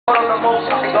of the Most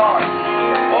High God.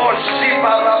 Oh,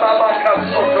 Shima Rababaka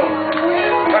Soto.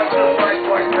 Touch this life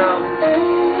right now.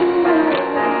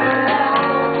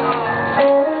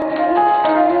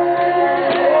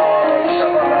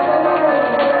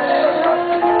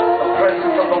 The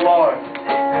presence of the Lord.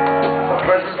 The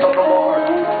presence of the Lord.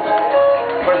 The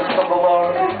presence of the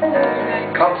Lord.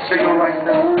 Come to you right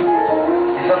now.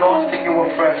 He's anointing you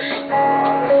afresh.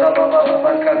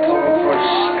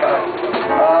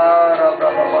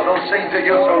 Those things that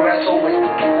you used to wrestle with.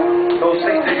 Those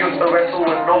things that you used to wrestle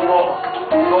with. No more.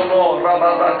 No more.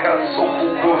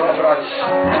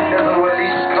 There's a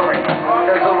release coming.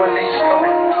 There's a release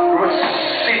coming.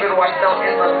 Receive it right now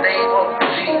in the name of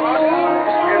Jesus.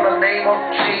 In the name of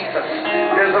Jesus.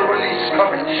 There's a release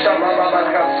coming. There's a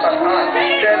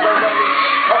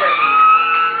release coming.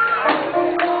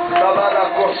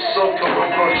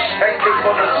 Thank you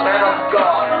for this man of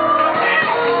God.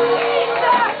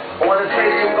 I want to say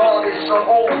to you, God is not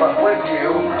over with you.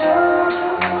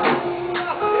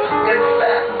 In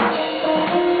fact,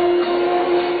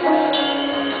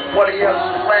 what He has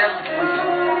planned for you,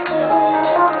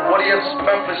 what He has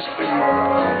purposed for you,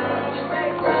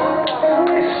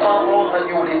 is far more than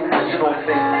you would imagine or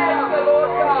think.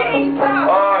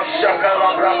 Oh,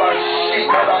 Shakalabraba,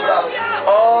 Shikalabra.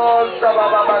 Oh,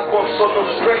 Zabababa, Kosoto,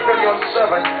 strengthen your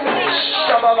servant.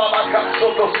 Shabababa,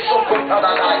 Soto, Soko,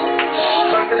 Tadanai.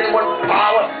 Strengthen him with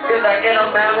power in the inner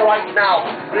man right now.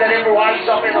 Let him rise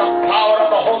up in the power of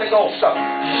the Holy Ghost.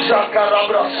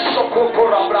 Shakarabra, Soko,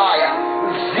 Korabraya.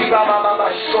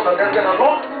 Zibababa, Soto. There's an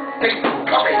anointing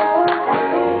coming.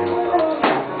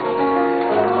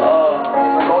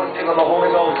 Anointing of the Holy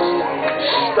Ghost.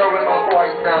 Stir him up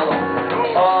right now.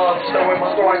 Oh, stir him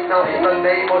up right now in the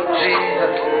name of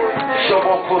Jesus.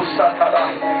 Shoboku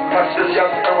Satarai. Touch this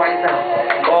young man right now.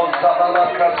 Oh,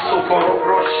 Zabalaka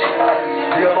Sukoroshika.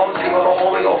 The anointing of the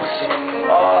Holy Ghost.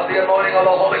 Oh, the anointing of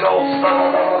the Holy Ghost.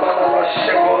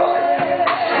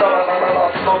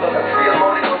 That's the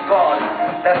anointing of God.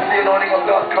 That's the anointing of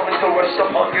God coming to rest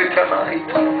upon you tonight.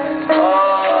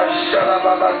 Ah,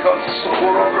 Shalabalaka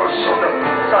Sukoroshoda.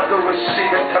 Start to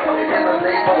receive it tonight in the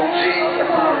name of Jesus.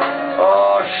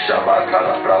 Oh,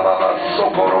 Shabakala Brababa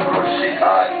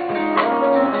Sokoroshikai.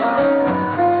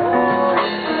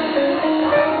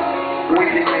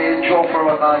 Weeping may endure for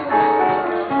a night,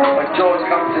 but joy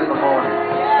comes in the morning.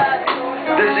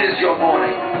 This is your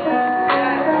morning.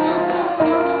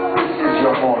 This is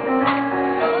your morning.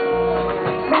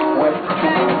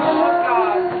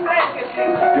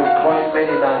 You've cried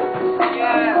many nights.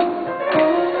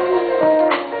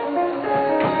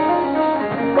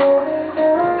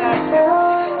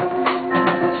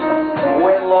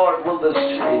 When, Lord, will this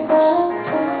change?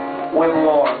 When,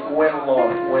 Lord?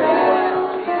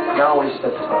 Now is the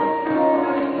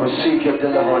time. Receive your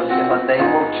deliverance in the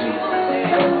name of Jesus.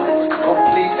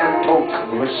 Complete and total.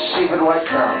 Receive it right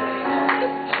now.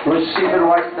 Receive it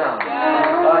right now.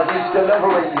 He's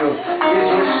delivering you.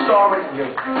 He's restoring you.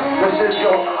 This is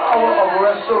your hour of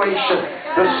restoration.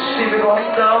 Receive it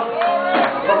right now.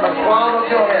 From the crown of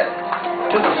your head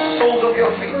to the soles of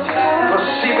your feet.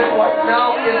 Receive it right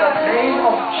now in the name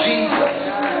of Jesus.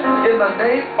 In the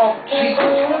name of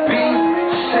Jesus. Be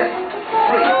set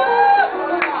free.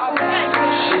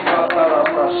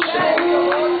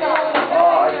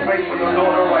 Oh, I pray for your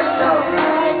daughter right now.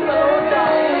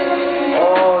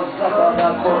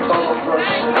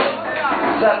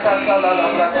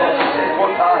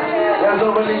 There's a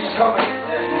release coming.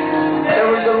 There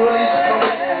is a release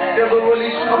coming. There's a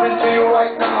release coming to you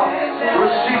right now.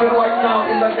 Receive it right now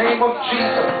in the name of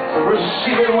Jesus.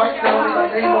 Receive it right now in the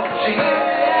name of Jesus.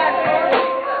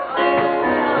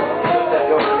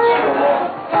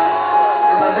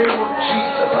 In the name of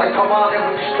Jesus, I command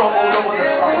every stronghold over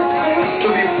this life to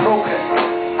be broken.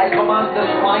 I command this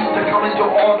mind to come into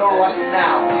order right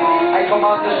now. I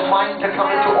command this mind to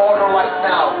come into order right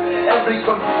now. Every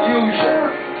confusion.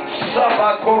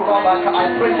 I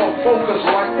pray for focus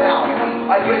right now.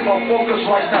 I pray for focus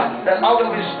right now. That out of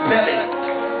his belly.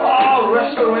 Oh,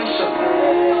 restoration.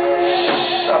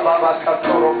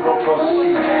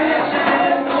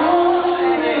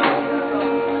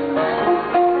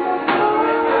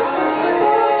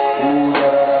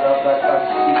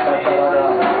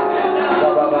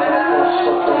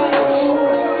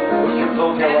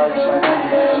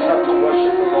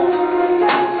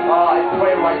 I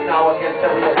pray right now against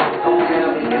every attack of the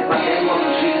enemy in the name of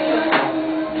Jesus.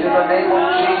 In the name of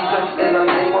Jesus. In the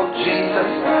name of Jesus.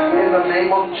 In the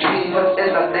name of Jesus.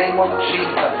 In the name of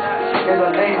Jesus. In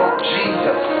the name of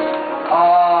Jesus.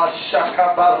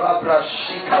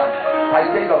 I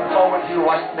take authority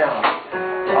right now.